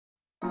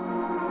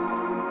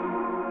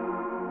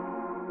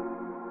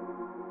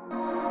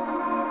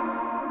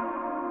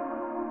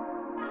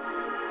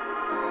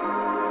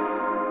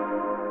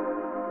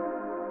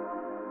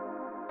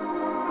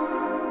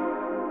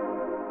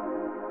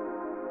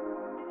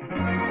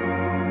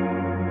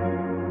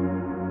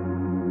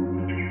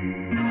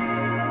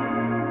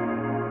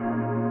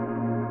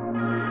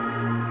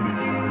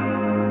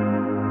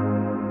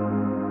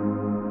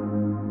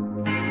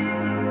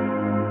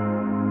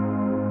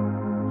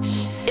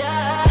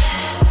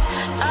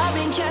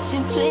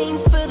Catching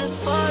planes for the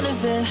fun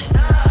of it.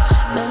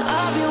 Man,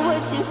 I've been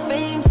watching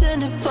fame turn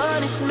to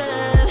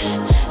punishment.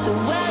 The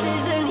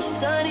weather's only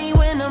sunny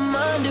when I'm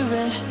under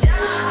it,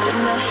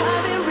 and I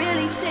haven't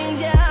really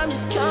changed, yeah, I'm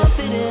just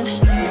confident.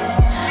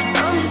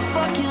 I'm just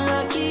fucking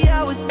lucky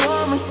I was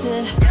born with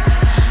it.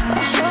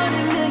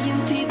 100 million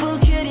people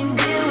couldn't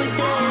deal with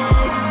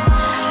this.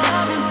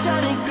 I've been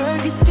trying to grow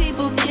cause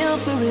people kill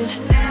for it.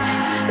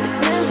 This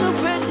mental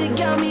pressure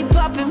got me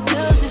popping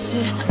pills and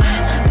shit,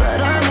 but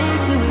I'm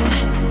into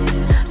it.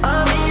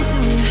 I'm into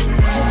it.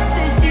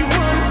 Said she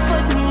wanna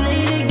fuck me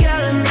later,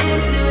 girl, I'm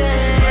into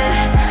it.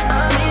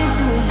 I'm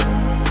into it.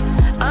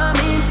 I'm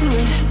into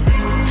it.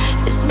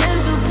 This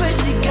mental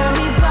pressure got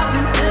me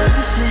popping pills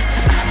and shit,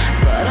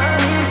 but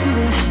I'm into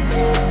it.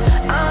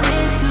 I'm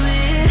into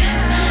it.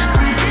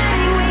 I'm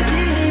getting way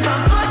too deep,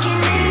 I'm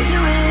fucking into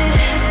it.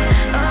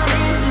 I'm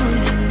into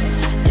it.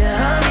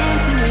 Yeah, I'm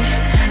into it.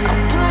 I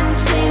wouldn't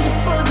change it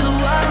for the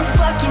world, I'm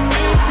fucking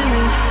into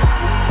it.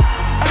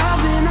 I've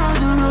been on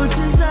the road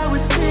since I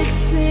was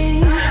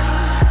 16.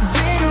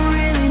 They don't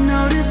really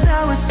notice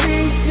how I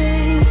say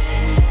things.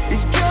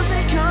 These girls,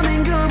 they come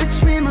and go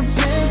between my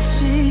bed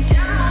sheets,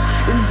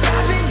 and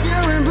I've been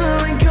doing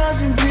blowing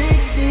cars and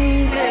big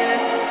scenes,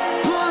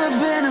 yeah. Pull up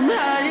and I'm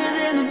higher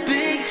than the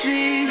big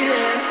trees,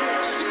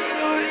 yeah. She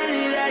don't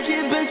really like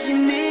it, but she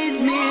needs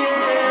me,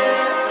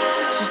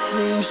 yeah. She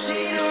sings, she